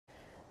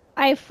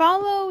I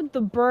followed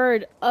the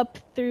bird up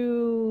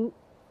through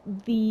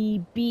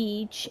the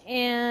beach,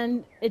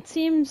 and it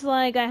seems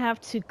like I have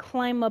to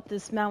climb up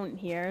this mountain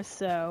here,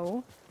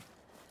 so...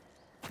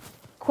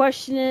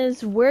 Question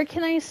is, where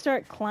can I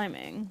start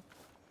climbing?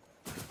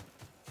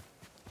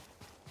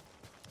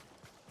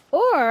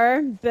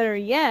 Or, better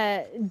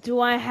yet,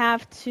 do I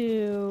have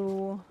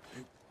to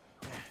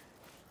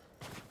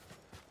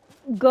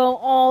go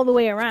all the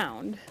way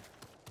around?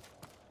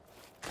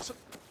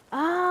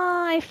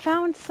 Ah, I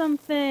found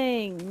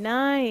something!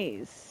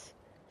 Nice!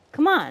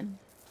 Come on.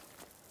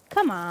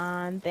 Come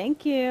on,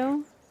 thank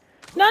you.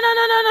 No,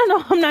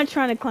 I'm not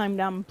trying to climb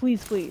down.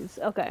 Please, please.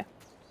 Okay.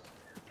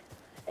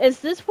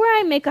 Is this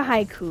where I make a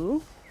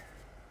haiku?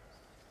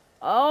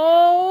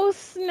 Oh,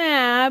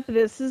 snap.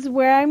 This is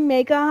where I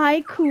make a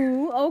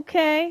haiku.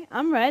 Okay,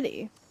 I'm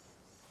ready.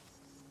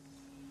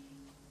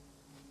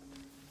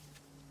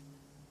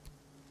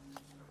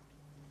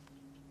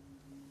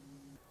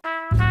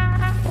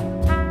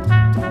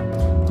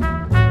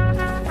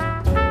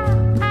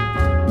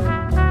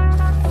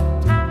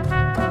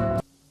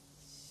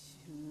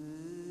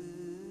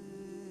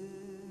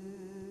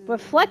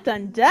 Reflect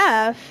on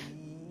death?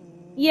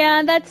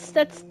 Yeah, that's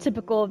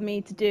typical of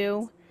me to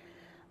do.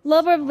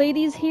 Lover of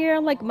ladies here,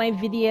 like my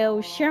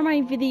video, share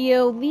my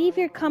video, leave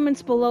your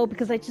comments below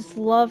because I just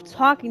love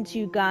talking to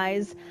you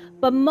guys.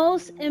 But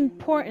most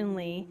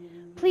importantly,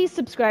 please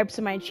subscribe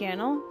to my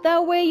channel.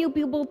 That way you'll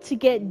be able to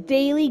get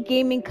daily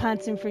gaming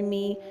content from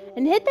me.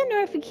 And hit that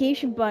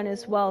notification button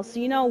as well so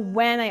you know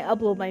when I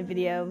upload my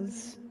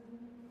videos.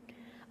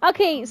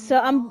 Okay, so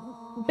I'm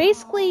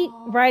basically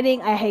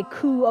writing a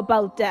haiku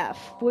about death,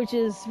 which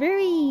is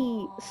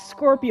very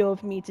Scorpio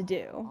of me to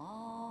do.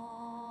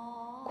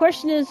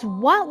 Question is,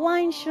 what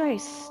line should I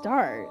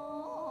start?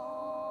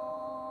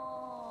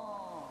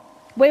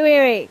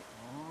 Wait.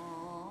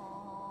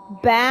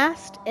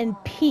 Bast and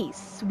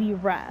peace we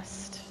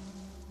rest.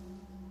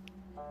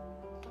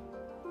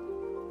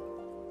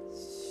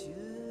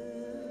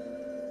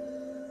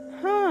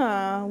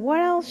 Huh, what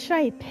else should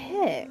I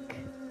pick?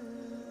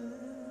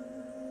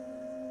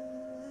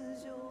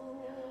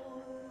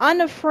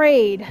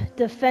 Unafraid,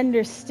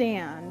 defenders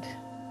stand.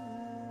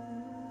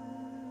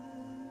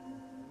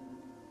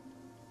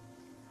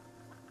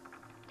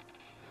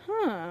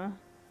 Huh,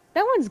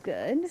 that one's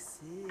good.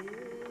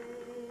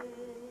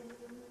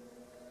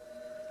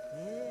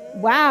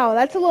 Wow,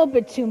 that's a little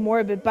bit too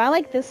morbid, but I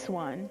like this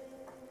one.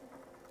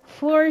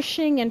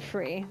 Flourishing and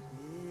free.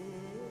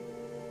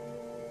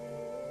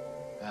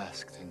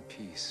 Basked in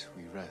peace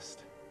we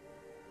rest.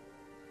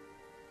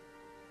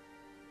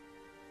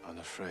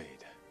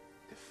 Unafraid,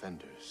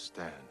 defenders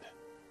stand.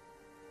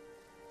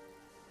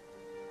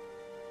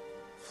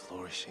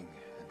 Flourishing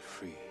and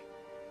free.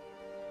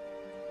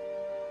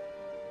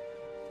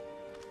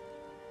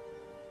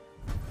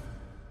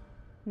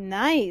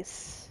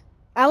 Nice.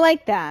 I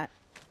like that.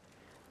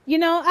 You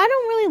know, I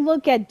don't really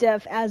look at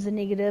death as a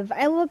negative.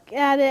 I look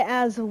at it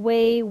as a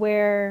way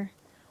where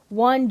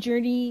one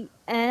journey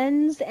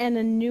ends and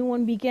a new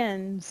one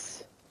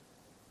begins.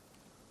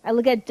 I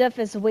look at death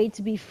as a way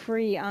to be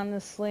free,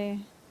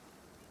 honestly.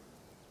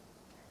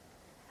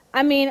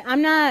 I mean,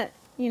 I'm not,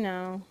 you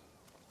know,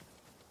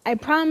 I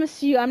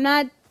promise you, I'm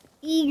not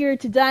eager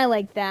to die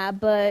like that,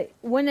 but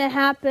when it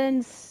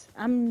happens,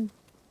 I'm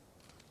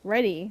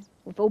ready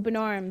with open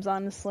arms,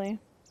 honestly.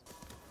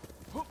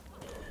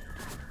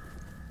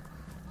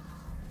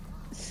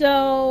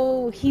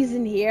 So, he's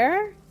in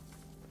here?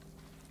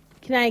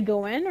 Can I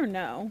go in or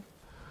no?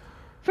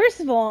 First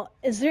of all,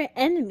 is there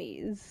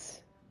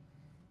enemies?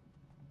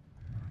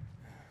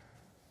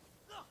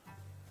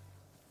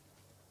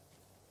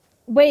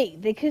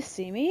 Wait, they could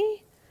see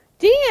me?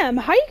 Damn,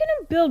 how are you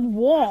gonna build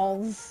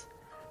walls?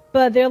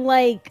 But they're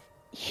like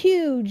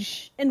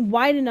huge and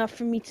wide enough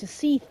for me to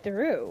see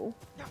through.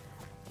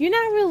 You're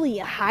not really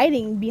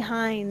hiding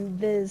behind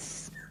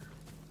this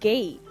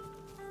gate.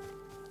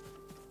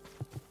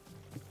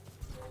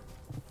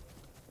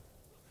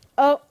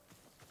 Oh,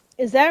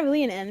 is that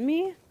really an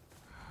enemy?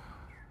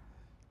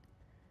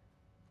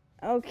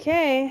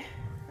 Okay,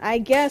 I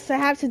guess I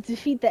have to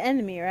defeat the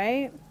enemy,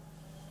 right?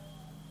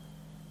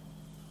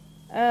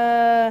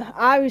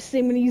 Obviously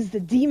I'm gonna use the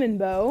demon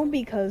bow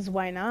because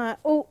why not?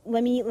 Oh,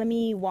 let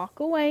me walk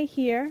away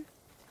here.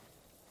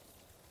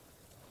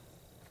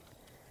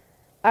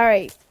 All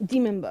right,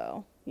 demon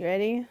bow. You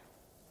ready?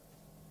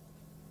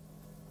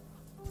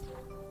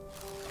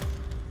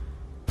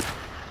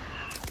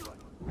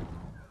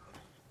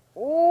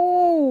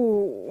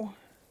 Oh,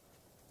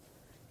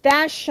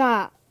 that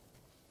shot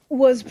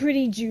was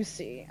pretty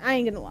juicy. I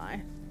ain't gonna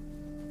lie.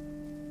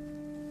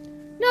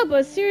 No,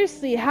 but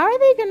seriously, how are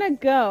they gonna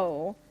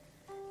go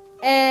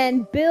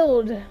and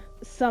build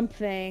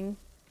something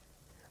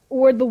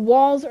where the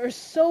walls are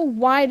so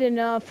wide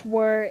enough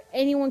where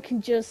anyone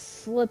can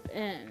just slip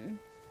in?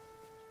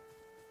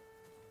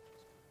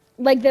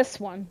 Like this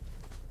one.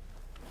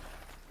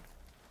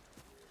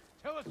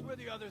 Tell us where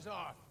the others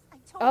are. I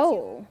told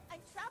you, I'm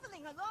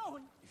traveling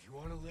alone. If you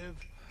want to live,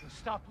 then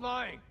stop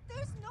lying.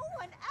 There's no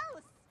one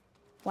else.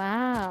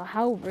 Wow,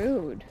 how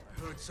rude.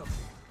 heard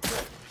something.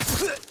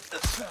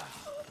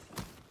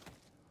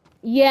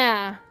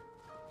 Yeah.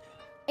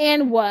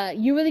 And what?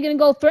 You really gonna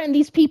go threaten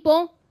these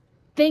people?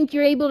 Think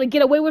you're able to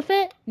get away with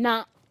it?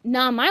 Not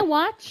on my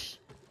watch.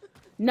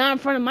 Not in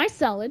front of my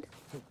salad.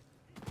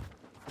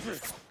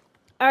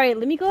 Alright,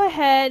 let me go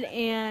ahead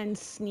and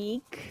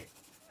sneak.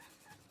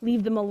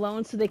 Leave them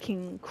alone so they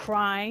can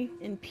cry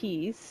in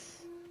peace.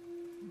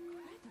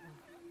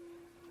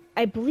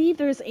 I believe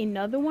there's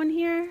another one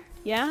here.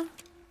 Yeah?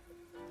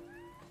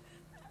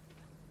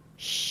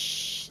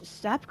 Shh.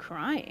 Stop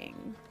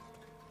crying.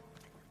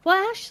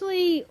 Well,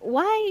 actually,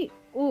 why?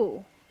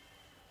 Ooh.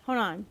 Hold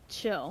on.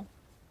 Chill.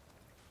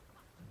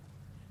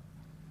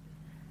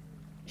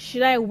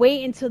 Should I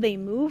wait until they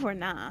move or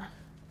not?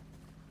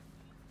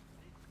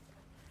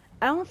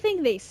 I don't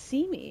think they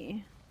see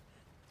me.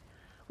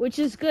 Which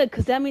is good,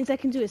 because that means I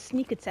can do a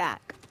sneak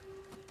attack.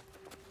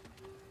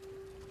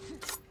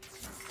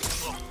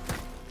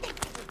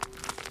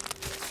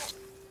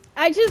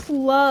 I just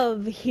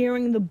love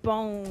hearing the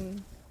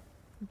bone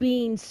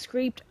being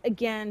scraped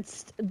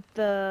against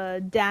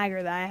the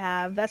dagger that I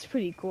have. That's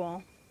pretty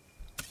cool.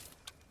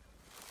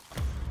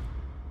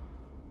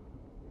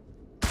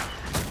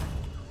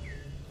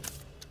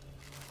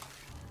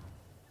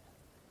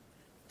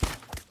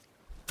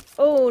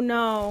 Oh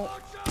no.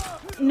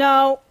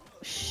 No.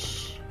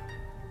 Shh.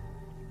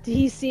 Did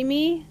he see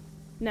me?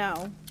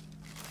 No.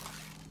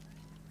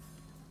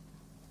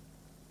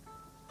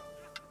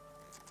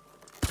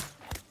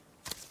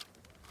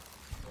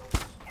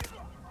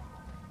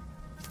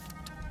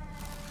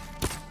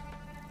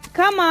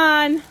 Come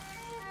on.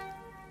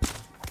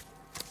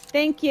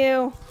 Thank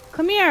you.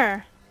 Come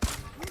here.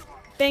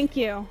 Thank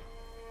you.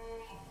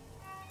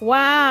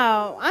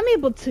 Wow. I'm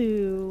able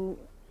to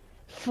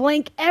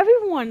flank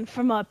everyone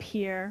from up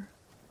here.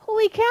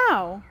 Holy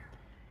cow.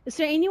 Is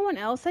there anyone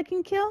else I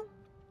can kill?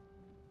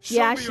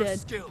 Yeah, I should.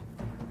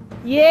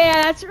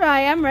 Yeah, that's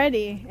right. I'm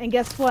ready. And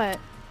guess what?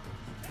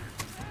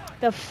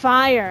 The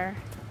fire.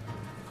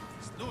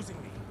 He's losing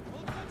me.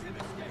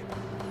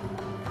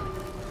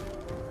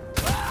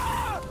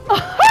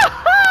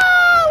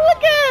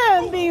 Look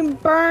at him being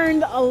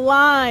burned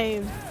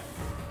alive.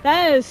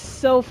 That is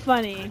so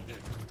funny.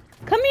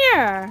 Come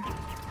here.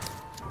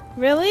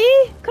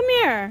 Really? Come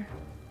here.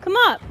 Come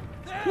up.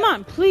 Come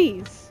on,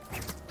 please.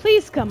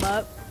 Please come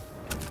up.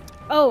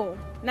 Oh,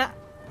 not.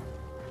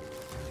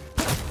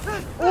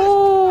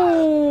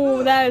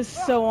 Oh, that is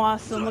so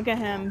awesome. Look at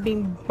him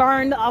being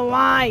burned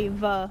alive.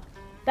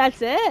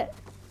 That's it?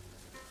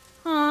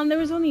 There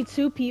was only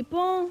 2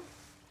 people?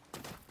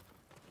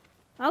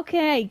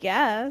 Okay, I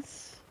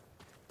guess.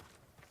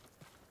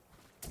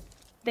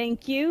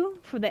 Thank you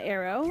for the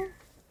arrow.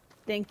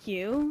 Thank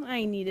you.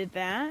 I needed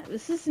that.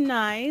 This is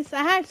nice.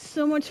 I had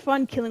so much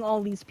fun killing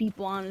all these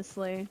people,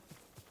 honestly.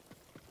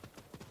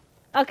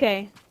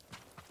 Okay.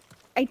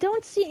 I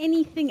don't see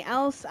anything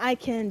else I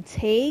can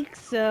take,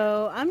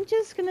 so I'm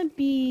just gonna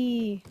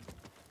be...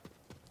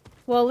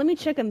 Well, let me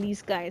check on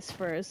these guys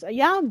first. Are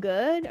y'all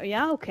good? Are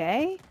y'all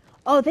okay?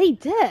 Oh, they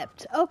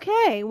dipped.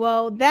 Okay,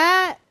 well,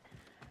 that's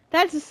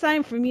a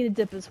sign for me to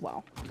dip as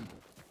well.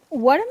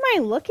 What am I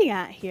looking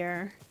at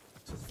here?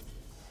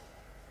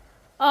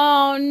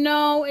 Oh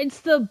no, it's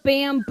the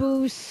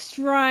bamboo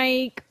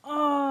strike.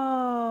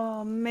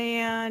 Oh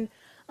man.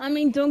 I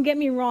mean, don't get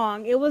me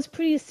wrong. It was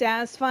pretty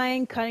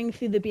satisfying cutting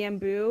through the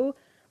bamboo,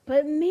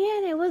 but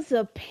man, it was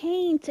a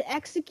pain to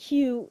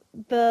execute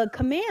the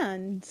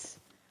commands.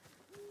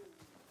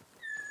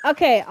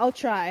 Okay, I'll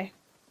try.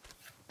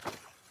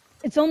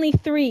 It's only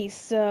 3,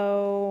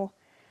 so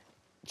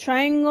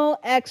triangle,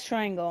 X,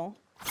 triangle.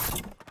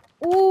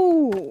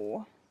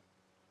 Ooh.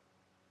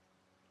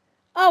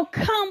 Oh,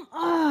 come.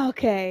 Oh,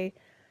 okay.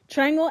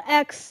 Triangle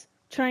X,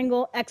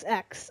 triangle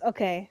XX.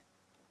 Okay.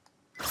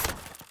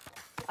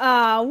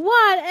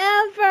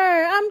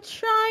 Whatever. I'm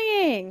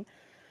trying.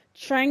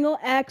 Triangle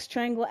X,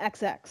 triangle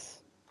XX.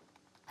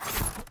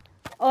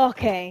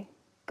 Okay.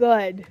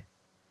 Good.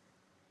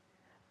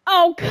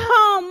 Oh,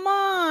 come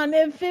on.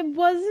 If it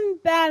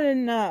wasn't bad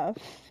enough.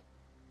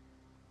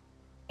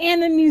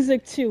 And the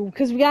music, too,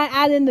 because we gotta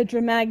add in the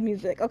dramatic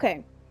music.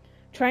 Okay.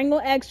 Triangle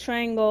X,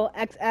 triangle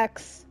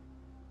XX.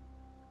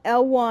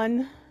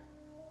 L1.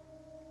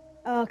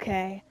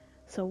 Okay.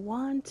 So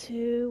 1,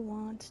 2,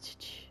 1, 2,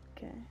 2.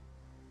 Okay.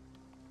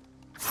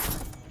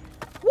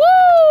 Woo!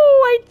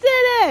 I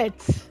did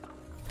it!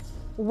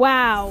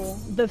 Wow.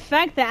 The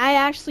fact that I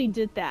actually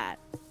did that.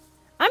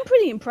 I'm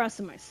pretty impressed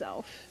with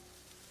myself.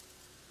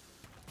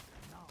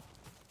 Now,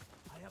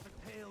 I have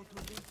a tale to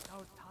lift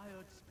our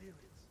tired spirits.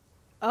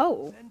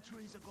 Oh.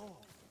 Centuries ago,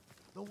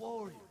 the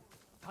warrior,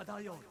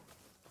 Tadayori,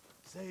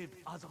 saved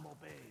Azamo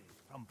Bay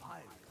from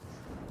pirates.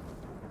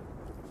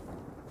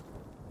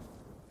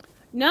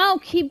 No,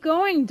 keep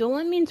going. Don't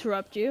let me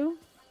interrupt you.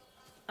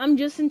 I'm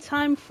just in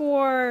time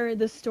for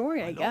the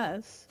story, I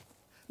guess.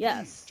 Yes.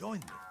 Please join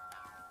me.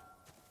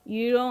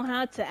 You don't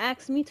have to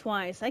ask me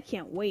twice. I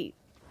can't wait.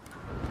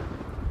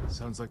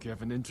 Sounds like you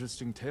have an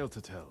interesting tale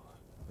to tell,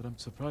 but I'm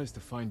surprised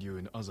to find you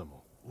in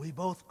Azamo. We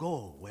both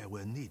go where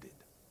we're needed,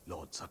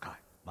 Lord Sakai.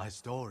 My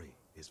story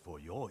is for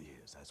your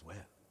ears as well.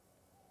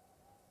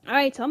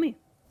 Alright, tell me.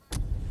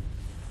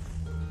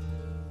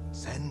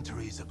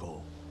 Centuries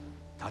ago,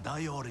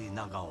 Tadayori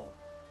Nagao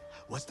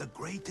was the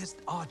greatest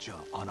archer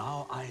on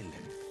our island,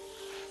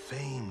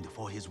 famed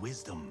for his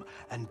wisdom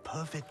and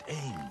perfect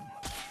aim.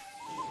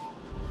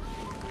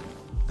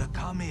 The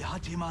Kami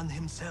Hachiman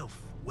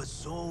himself was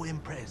so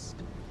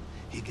impressed,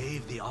 he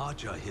gave the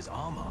archer his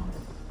armor,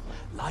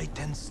 light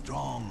and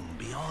strong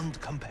beyond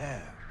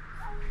compare.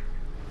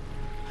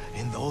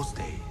 In those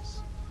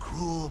days,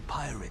 cruel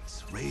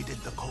pirates raided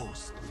the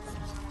coast.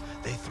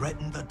 They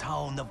threatened the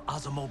town of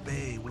Azamo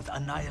Bay with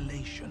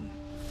annihilation.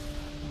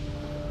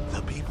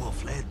 The people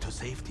fled to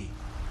safety,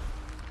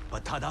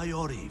 but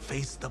Tadayori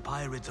faced the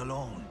pirates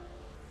alone,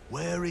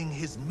 wearing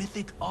his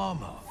mythic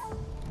armor.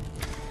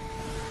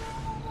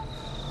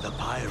 The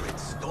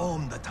pirates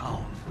stormed the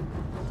town.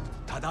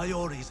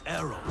 Tadayori's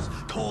arrows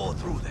tore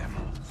through them.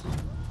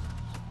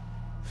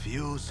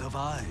 Few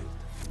survived,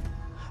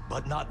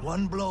 but not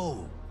one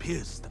blow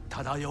pierced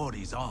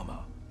Tadayori's armor.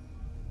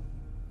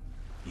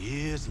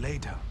 Years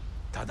later,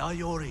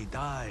 Tadayori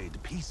died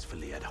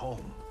peacefully at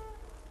home,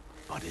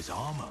 but his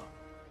armor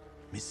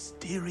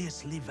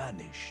mysteriously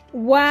vanished.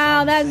 Wow,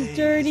 Some that's say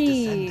dirty.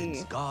 his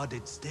descendants guard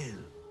it still,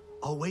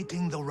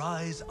 awaiting the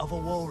rise of a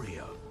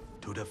warrior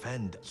to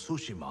defend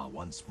Tsushima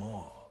once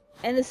more.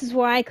 And this is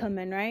where I come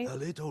in, right? The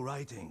little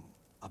writing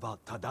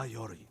about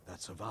Tadayori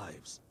that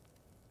survives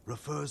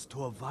refers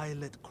to a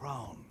violet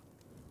crown,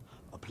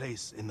 a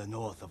place in the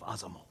north of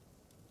Azamo,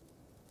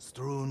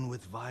 strewn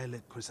with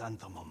violet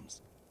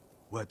chrysanthemums,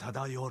 where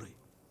Tadayori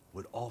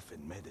would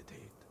often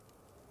meditate.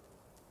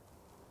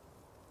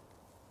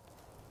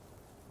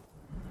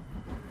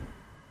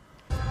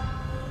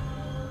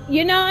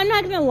 You know, I'm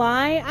not gonna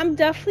lie, I'm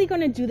definitely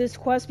gonna do this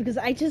quest because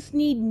I just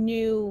need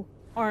new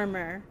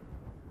armor.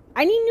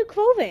 I need new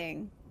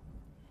clothing.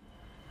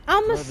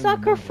 I'm a Grabbing the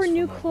sucker marbles for from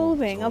new my home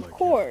clothing, is all of I care.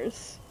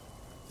 course.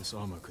 This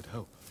armor could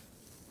help,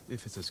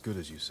 if it's as good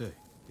as you say.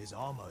 His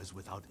armor is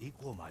without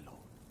equal, my lord,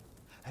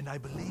 and I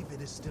believe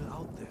it is still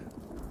out there.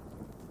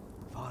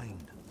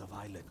 Find the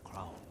violet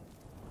crown.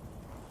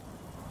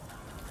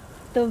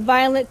 The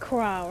violet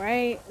crown,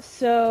 right?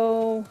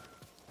 So,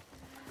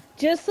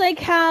 just like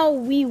how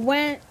we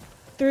went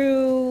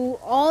through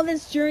all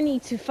this journey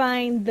to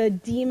find the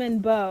demon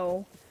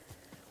bow,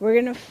 we're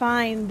gonna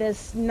find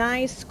this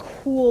nice,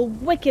 cool,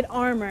 wicked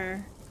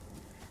armor.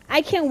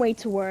 I can't wait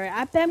to wear it.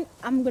 I bet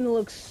I'm gonna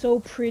look so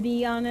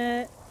pretty on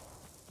it.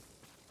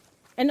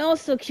 And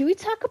also, can we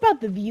talk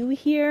about the view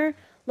here?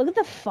 Look at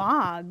the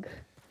fog.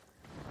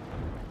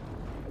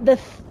 The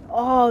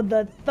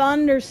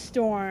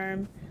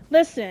thunderstorm.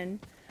 Listen,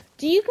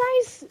 do you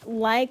guys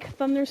like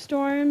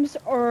thunderstorms,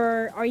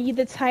 or are you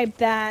the type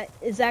that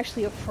is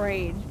actually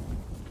afraid?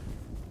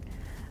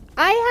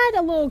 I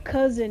had a little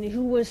cousin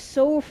who was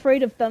so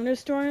afraid of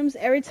thunderstorms,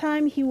 every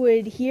time he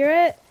would hear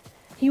it,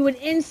 he would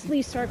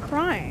instantly start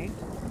crying.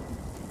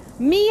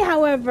 Me,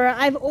 however,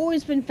 I've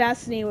always been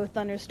fascinated with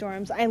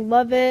thunderstorms. I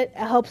love it. It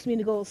helps me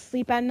to go to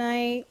sleep at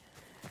night.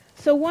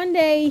 So one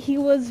day he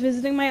was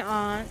visiting my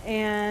aunt,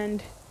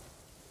 and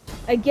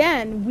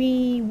again,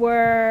 we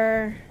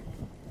were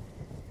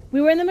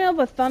in the middle of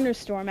a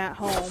thunderstorm at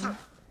home,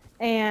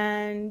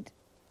 and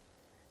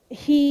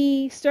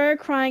he started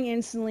crying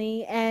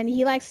instantly, and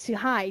he likes to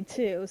hide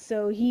too.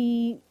 So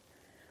he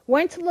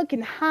went to look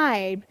and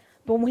hide,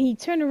 but when he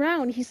turned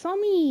around, he saw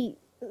me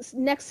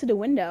next to the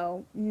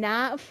window,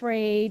 not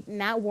afraid,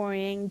 not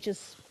worrying,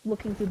 just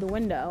looking through the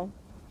window.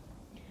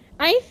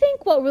 I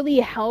think what really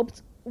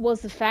helped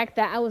was the fact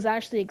that I was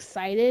actually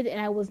excited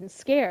and I wasn't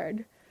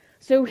scared.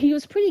 So he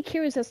was pretty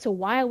curious as to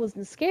why I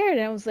wasn't scared,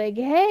 and I was like,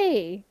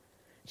 hey,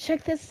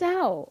 check this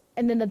out.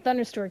 And then the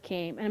thunderstorm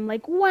came, and I'm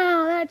like,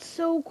 wow, that's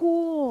so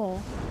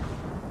cool.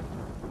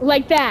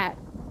 Like that.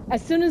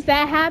 As soon as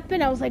that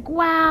happened, I was like,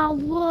 wow,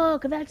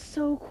 look, that's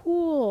so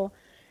cool.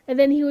 And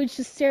then he would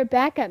just stare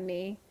back at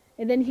me.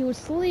 And then he would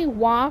slowly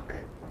walk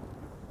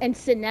and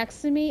sit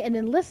next to me and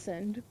then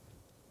listened.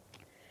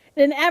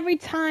 Then every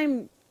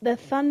time the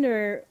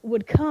thunder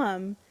would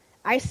come,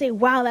 I say,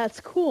 wow, that's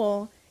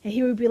cool. And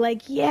he would be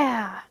like,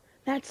 yeah,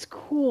 that's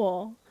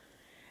cool.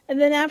 And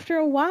then after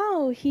a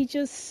while, he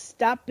just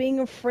stopped being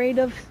afraid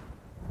of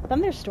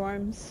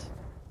thunderstorms.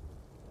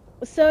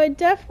 So it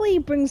definitely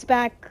brings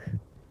back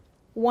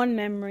one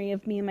memory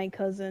of me and my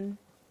cousin.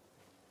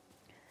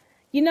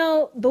 You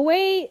know, the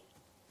way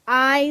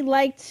I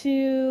like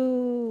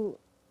to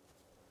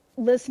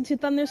listen to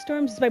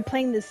thunderstorms is by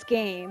playing this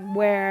game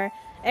where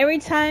every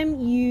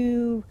time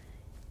you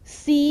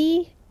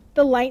see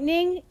the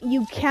lightning,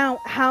 you count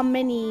how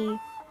many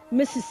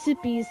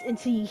Mississippis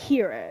until you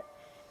hear it.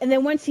 And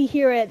then once you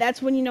hear it,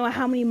 that's when you know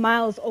how many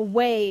miles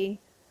away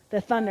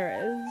the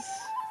thunder is.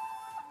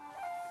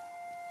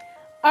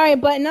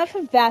 Alright, but enough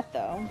of that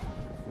though.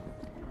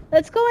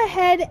 Let's go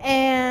ahead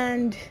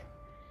and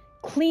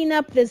clean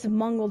up this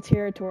Mongol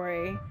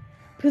territory.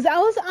 Because I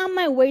was on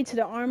my way to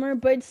the armor,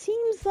 but it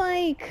seems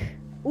like...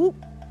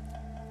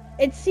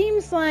 It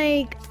seems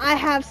like I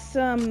have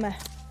some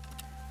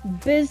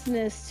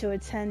business to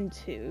attend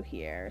to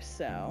here,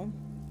 so...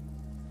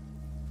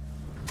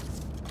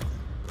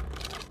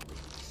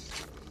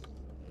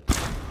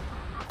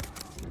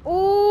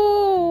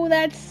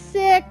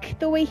 sick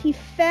the way he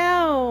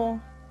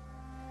fell.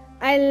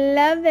 I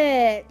love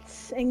it.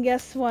 And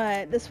guess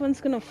what? This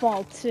one's gonna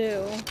fall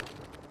too.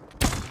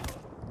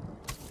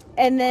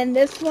 And then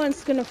this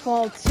one's gonna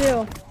fall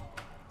too.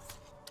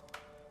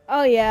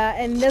 Oh yeah,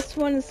 and this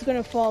one's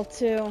gonna fall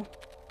too.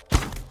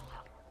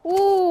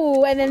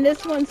 Ooh, and then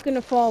this one's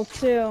gonna fall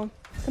too.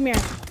 Come here.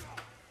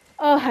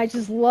 Oh, I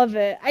just love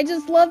it. I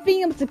just love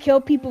being able to kill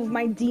people with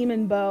my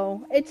demon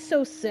bow. It's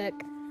so sick.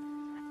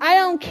 I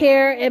don't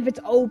care if it's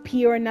OP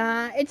or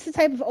not. It's the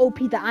type of OP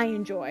that I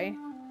enjoy.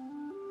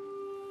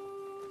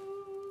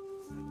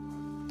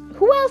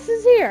 Who else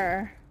is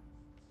here?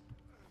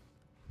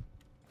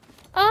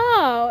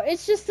 Oh,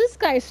 it's just this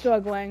guy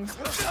struggling.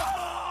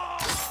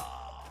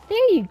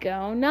 There you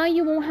go. Now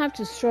you won't have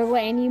to struggle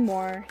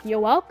anymore. You're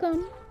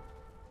welcome.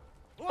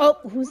 Oh,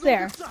 who's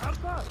there?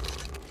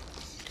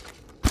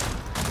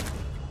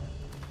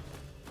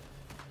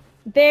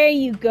 There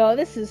you go.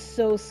 This is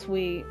so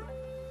sweet.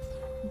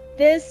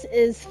 This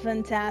is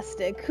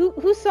fantastic.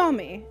 Who saw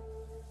me?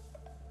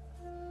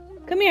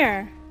 Come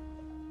here.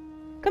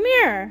 Come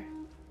here.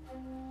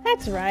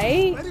 That's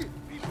right.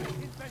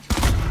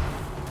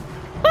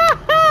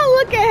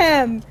 Look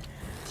at him!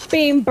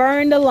 Being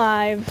burned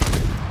alive.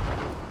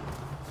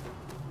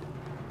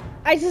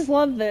 I just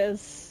love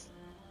this.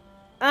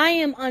 I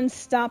am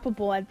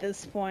unstoppable at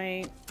this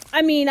point.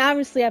 I mean,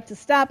 obviously I have to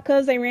stop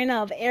because I ran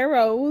out of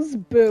arrows.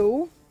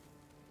 Boo.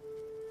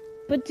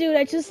 But dude,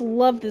 I just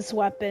love this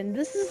weapon.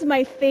 This is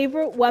my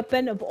favorite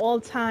weapon of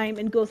all time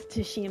in Ghost of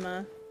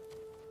Tsushima.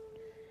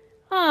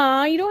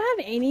 Aw, you don't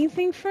have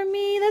anything for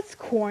me? That's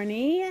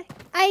corny.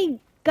 I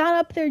got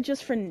up there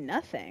just for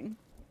nothing.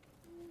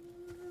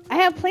 I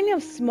have plenty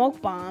of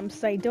smoke bombs,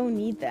 so I don't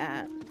need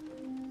that.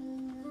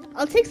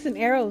 I'll take some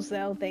arrows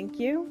though, thank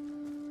you.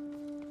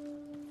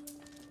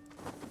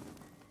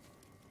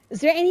 Is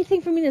there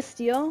anything for me to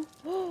steal?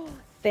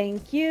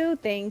 Thank you,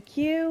 thank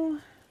you.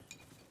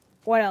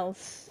 What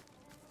else?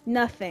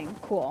 Nothing.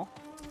 Cool.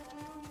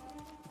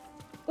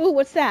 Ooh,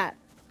 what's that?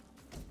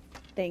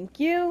 Thank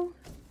you.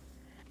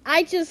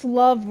 I just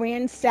love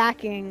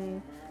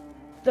ransacking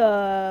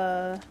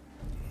the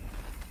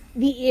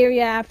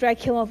area after I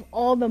kill off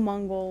all the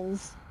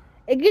Mongols.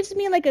 It gives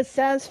me like a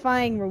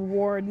satisfying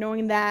reward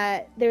knowing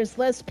that there's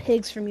less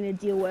pigs for me to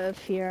deal with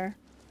here.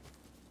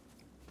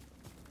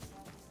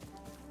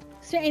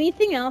 Is there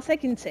anything else I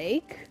can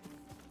take?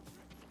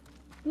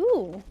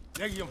 Ooh.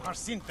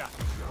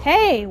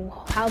 Hey,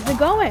 how's it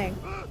going?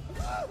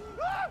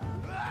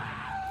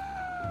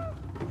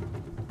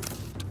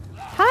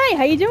 Hi,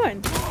 how you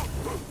doing?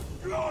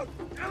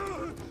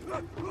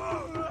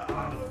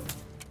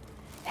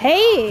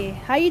 Hey,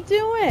 how you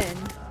doing?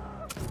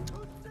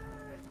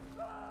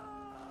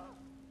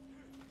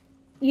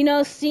 You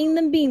know, seeing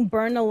them being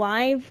burned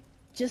alive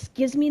just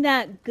gives me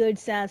that good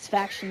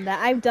satisfaction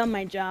that I've done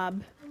my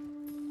job.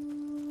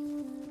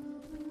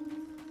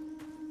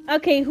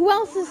 Okay, who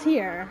else is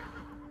here?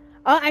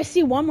 Oh, I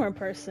see one more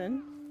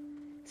person.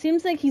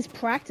 Seems like he's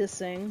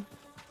practicing.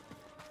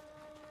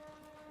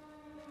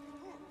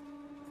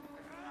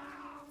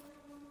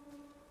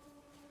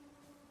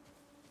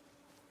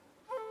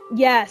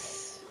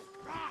 Yes.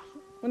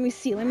 Let me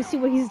see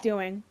what he's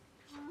doing.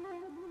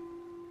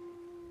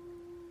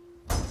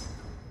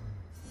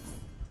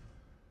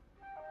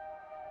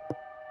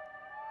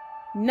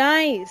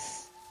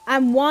 Nice.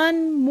 I'm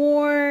one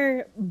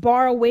more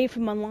bar away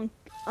from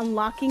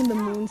unlocking the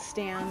moon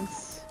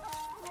stands.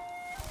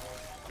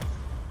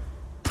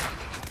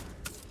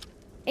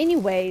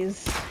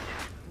 Anyways.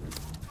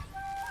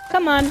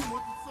 Come on.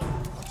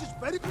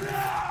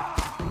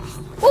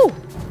 Ooh!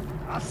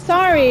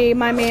 Sorry,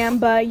 my man,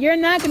 but you're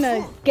not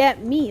gonna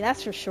get me,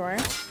 that's for sure.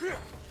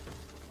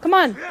 Come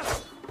on.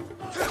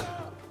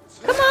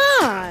 Come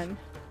on!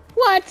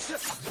 What?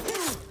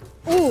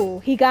 Ooh,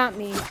 he got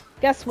me.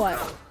 Guess what?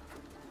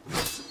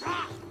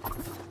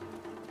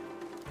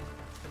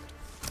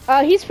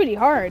 He's pretty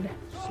hard.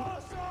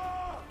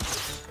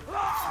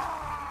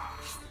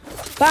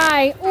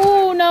 Bye.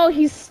 Ooh, no,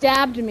 he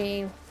stabbed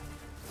me.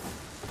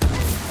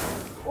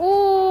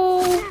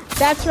 Ooh,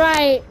 that's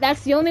right.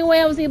 That's the only way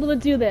I was able to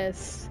do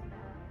this.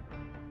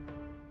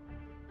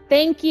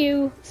 Thank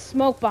you,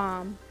 smoke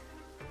bomb.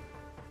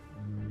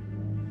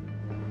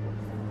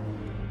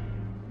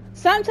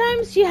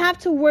 Sometimes you have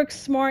to work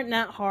smart,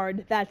 not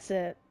hard. That's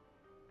it.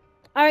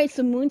 Alright,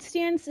 so Moon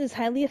Stance is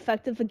highly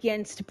effective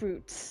against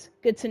brutes.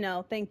 Good to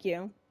know. Thank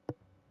you.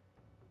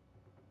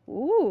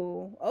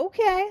 Ooh,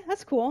 okay.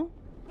 That's cool.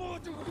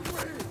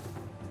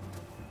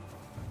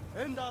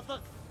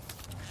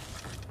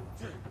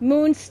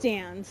 Moon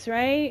Stance,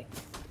 right?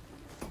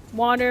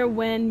 Water,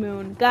 wind,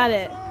 moon. Got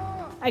it.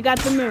 I got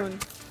the moon.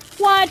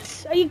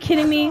 What? Are you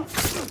kidding me?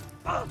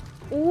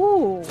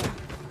 Ooh.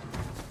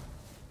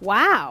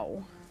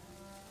 Wow.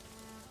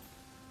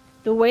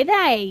 The way that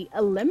I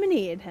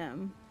eliminated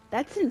him.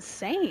 That's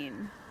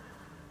insane.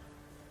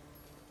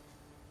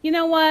 You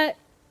know what?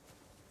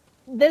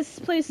 This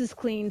place is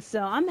clean,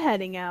 so I'm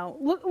heading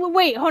out. Look,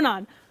 wait, hold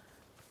on.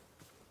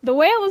 The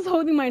way I was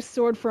holding my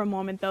sword for a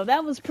moment, though,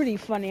 that was pretty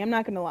funny. I'm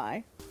not gonna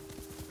lie.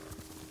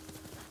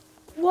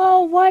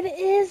 Whoa, what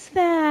is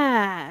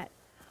that?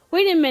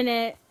 Wait a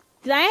minute.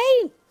 Did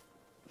I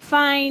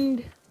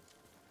find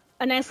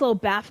a nice little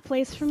bath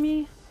place for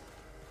me?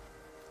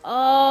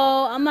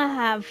 Oh, I'm gonna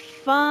have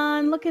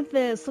fun. Look at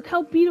this. Look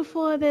how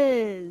beautiful it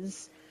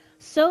is.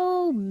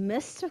 So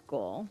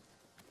mystical.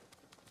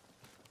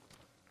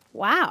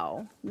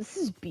 Wow, this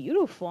is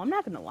beautiful. I'm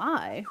not gonna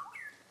lie.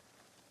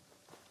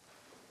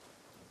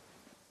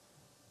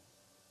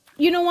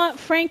 You know what?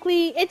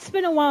 Frankly, it's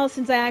been a while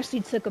since I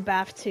actually took a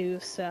bath too,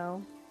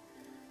 so.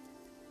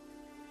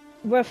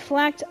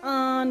 Reflect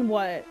on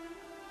what?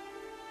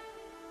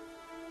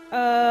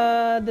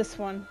 This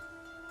one.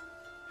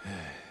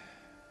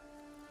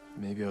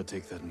 Maybe I'll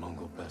take that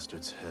Mongol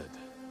bastard's head.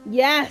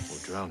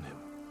 Yes! Or drown him.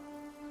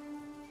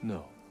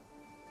 No.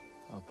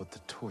 I'll put the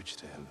torch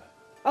to him.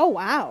 Oh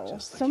wow,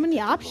 Just like so you many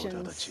did to Lord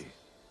options. Adachi.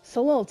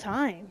 So little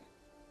time.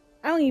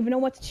 I don't even know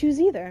what to choose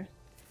either.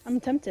 I'm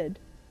tempted.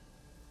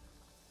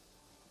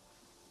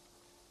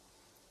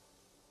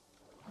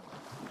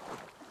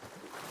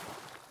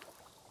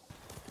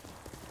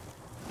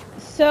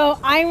 So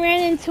I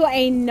ran into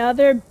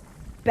another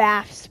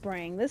bath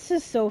spring. This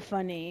is so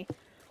funny.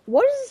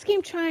 What is this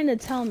game trying to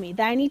tell me?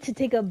 That I need to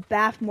take a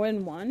bath more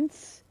than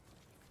once?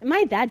 Am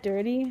I that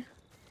dirty?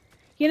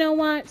 You know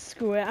what?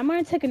 Screw it. I'm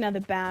gonna take another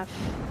bath.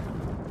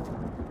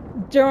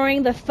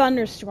 During the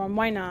thunderstorm.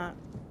 Why not?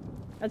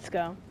 Let's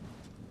go.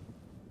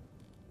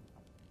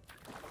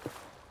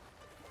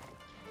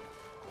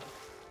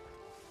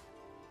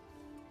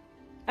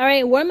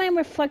 Alright, what am I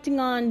reflecting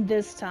on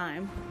this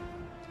time?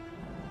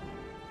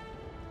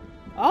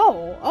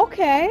 Oh,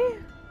 okay.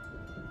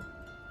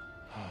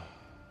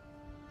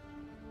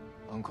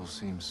 Uncle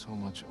seems so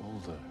much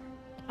older.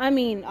 I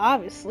mean,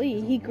 obviously,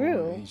 Maybe he the war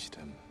grew. aged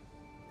him.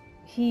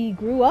 He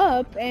grew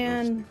up, Never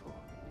noticed and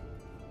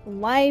before.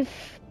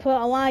 life put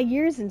a lot of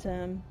years into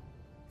him.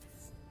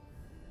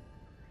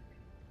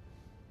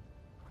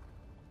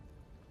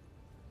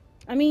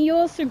 I mean, you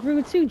also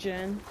grew too,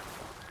 Jin.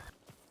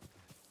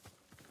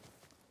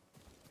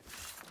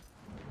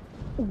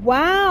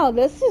 Wow,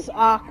 this is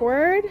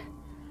awkward.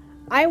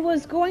 I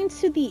was going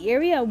to the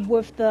area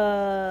with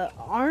the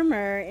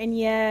armor, and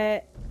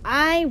yet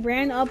I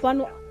ran up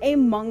on a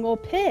Mongol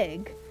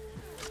pig.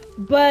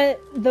 But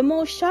the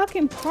most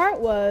shocking part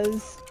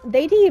was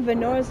they didn't even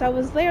notice I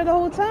was there the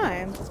whole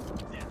time.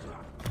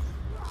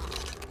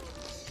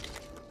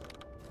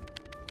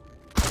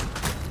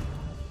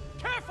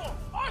 Careful,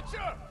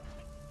 Archer!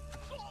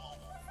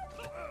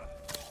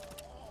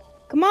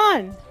 Come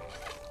on.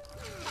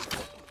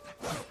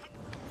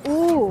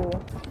 Ooh.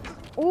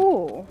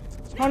 Ooh.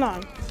 Hold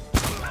on.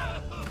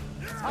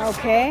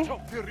 Okay.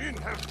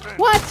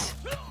 What?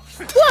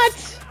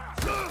 What?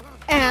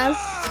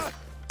 Ass.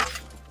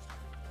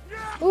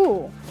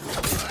 Ooh.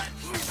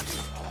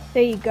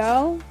 There you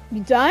go.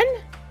 You done?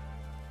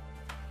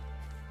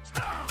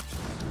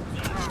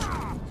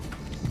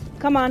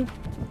 Come on.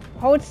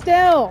 Hold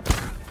still.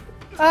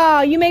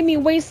 Oh, you made me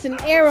waste an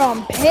arrow.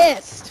 I'm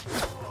pissed.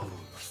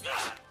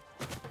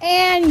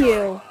 And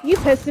you. You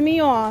pissing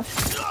me off.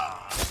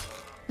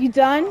 You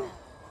done?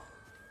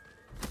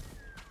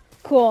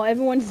 Cool,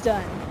 everyone's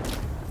done.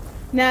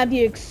 Now, if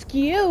you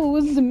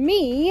excuse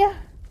me,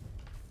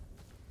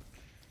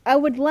 I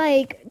would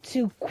like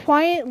to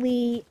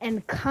quietly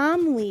and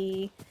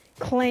calmly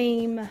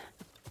claim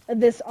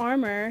this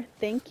armor.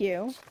 Thank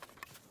you.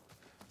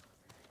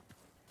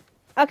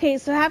 Okay,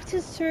 so I have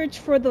to search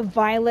for the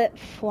violet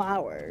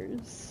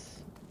flowers.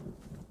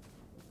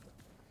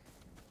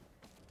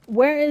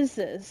 Where is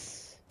this?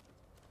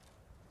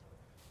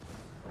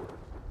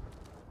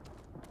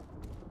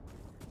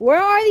 Where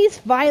are these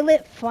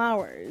violet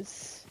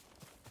flowers?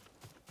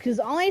 Because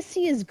all I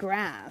see is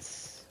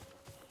grass.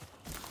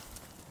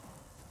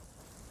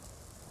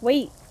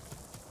 Wait.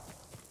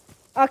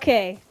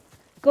 Okay.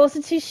 Ghost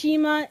of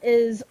Tsushima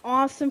is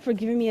awesome for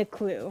giving me a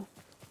clue.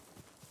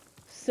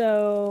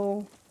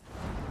 So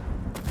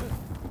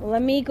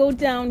let me go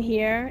down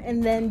here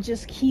and then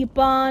just keep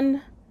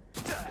on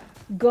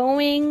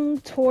going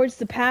towards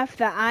the path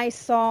that I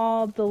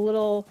saw the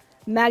little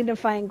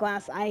magnifying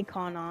glass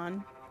icon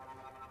on.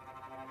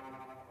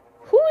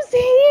 Who's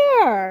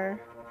here?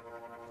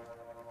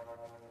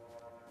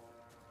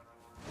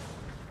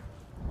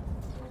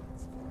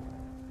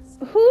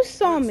 Who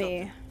saw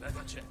me?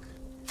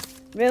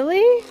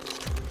 Really?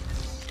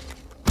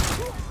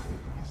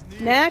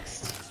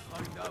 Next.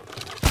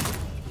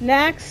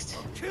 Next.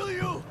 Kill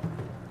you!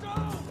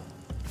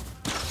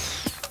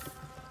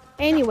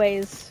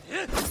 Anyways.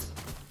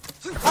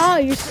 Oh,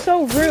 you're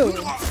so rude.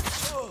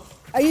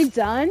 Are you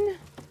done?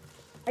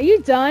 Are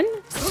you done?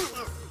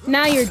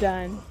 Now you're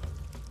done.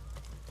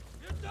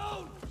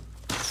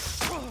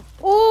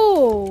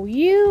 Oh,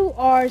 you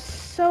are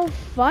so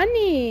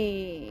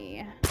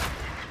funny.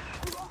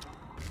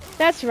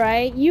 That's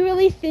right. You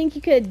really think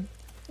you could...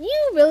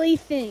 You really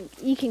think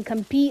you can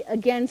compete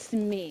against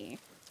me?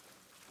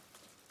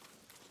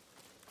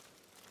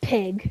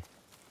 Pig.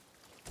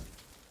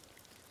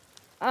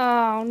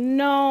 Oh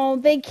no,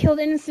 they killed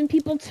innocent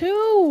people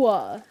too.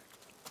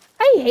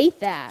 I hate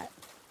that.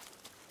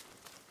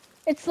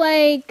 It's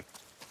like,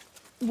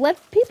 let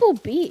people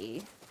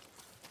be.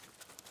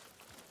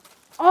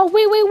 Oh,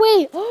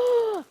 wait.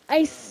 Oh,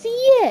 I see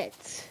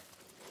it.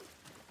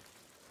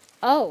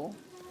 Oh.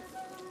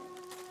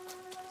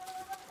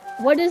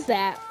 What is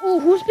that? Ooh,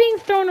 who's being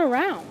thrown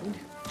around?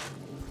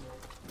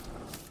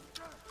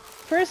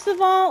 First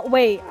of all,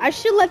 wait, I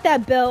should let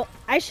that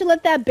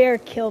bear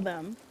kill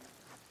them.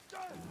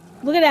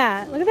 Look at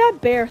that. Look at that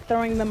bear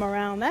throwing them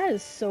around. That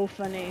is so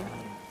funny.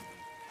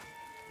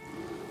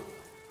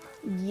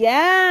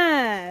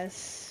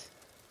 Yes.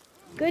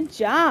 Good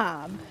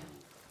job.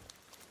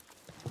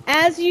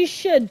 As you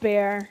should,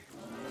 bear.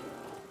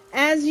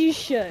 As you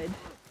should.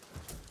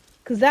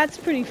 'Cause that's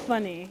pretty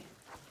funny.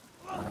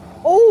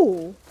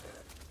 Oh!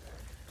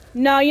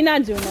 No, you're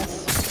not doing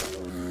this.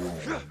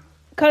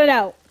 Cut it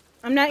out.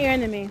 I'm not your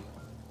enemy.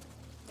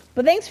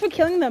 But thanks for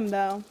killing them,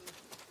 though.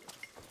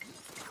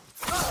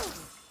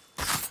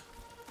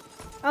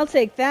 I'll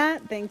take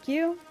that. Thank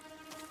you.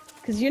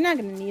 'Cause you're not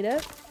gonna need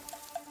it.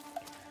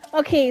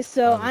 Okay,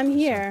 so I'm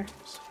here.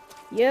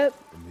 Yep.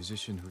 The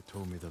musician who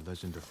told me the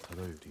legend of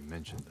Tadayori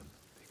mentioned them.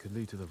 They could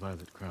lead to the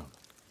Violet Crown.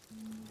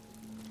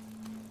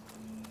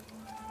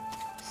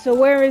 So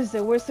where is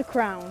it? Where's the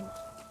crown?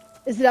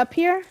 Is it up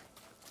here?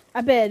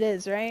 I bet it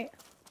is, right?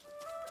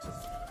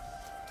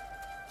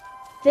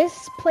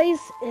 This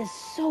place is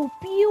so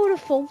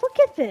beautiful. Look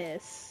at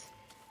this.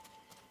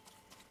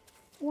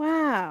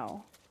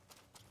 Wow.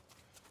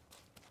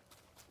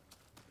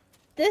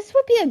 This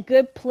would be a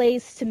good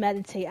place to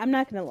meditate. I'm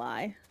not gonna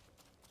lie.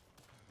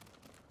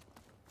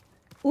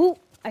 Ooh,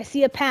 I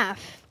see a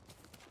path.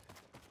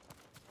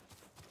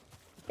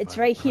 It's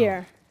right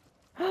here.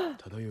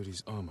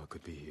 Tadayori's armor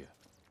could be here.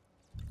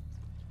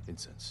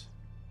 Incense.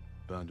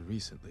 Burned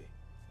recently.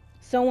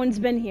 Someone's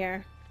been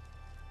here.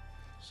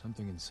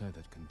 Something inside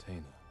that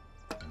container.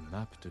 A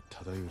map to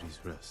Tadayori's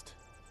rest.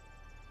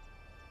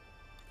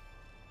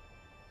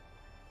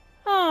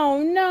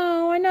 Oh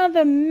no,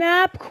 another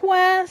map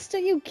quest? Are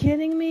you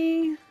kidding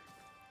me?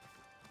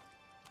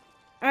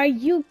 Are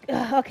you...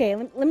 Okay,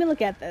 let me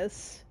look at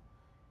this.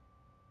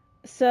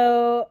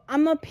 So,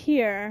 I'm up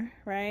here,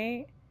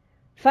 right?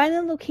 Find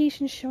the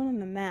location shown on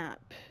the map.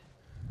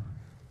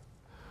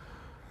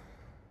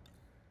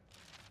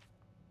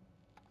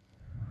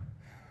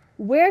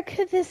 Where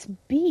could this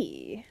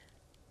be?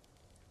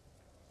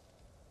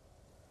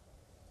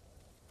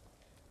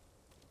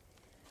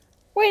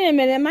 Wait a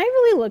minute, am I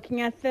really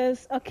looking at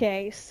this?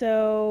 Okay,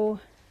 so...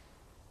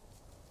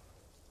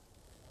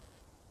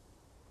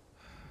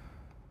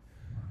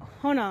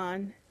 Hold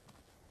on.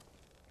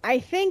 I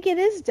think it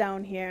is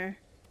down here.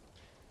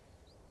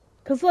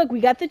 'Cause look, we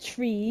got the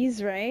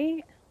trees,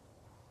 right?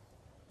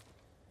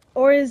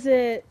 Or is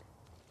it...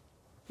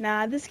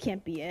 Nah, this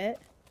can't be it.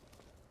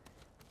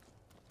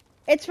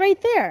 It's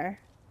right there.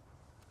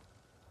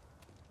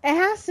 It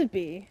has to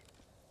be.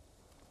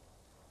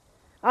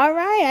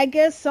 Alright, I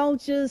guess I'll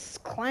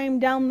just climb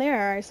down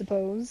there, I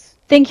suppose.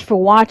 Thank you for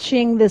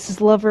watching. This is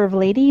Lover of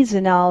Ladies,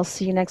 and I'll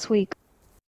see you next week.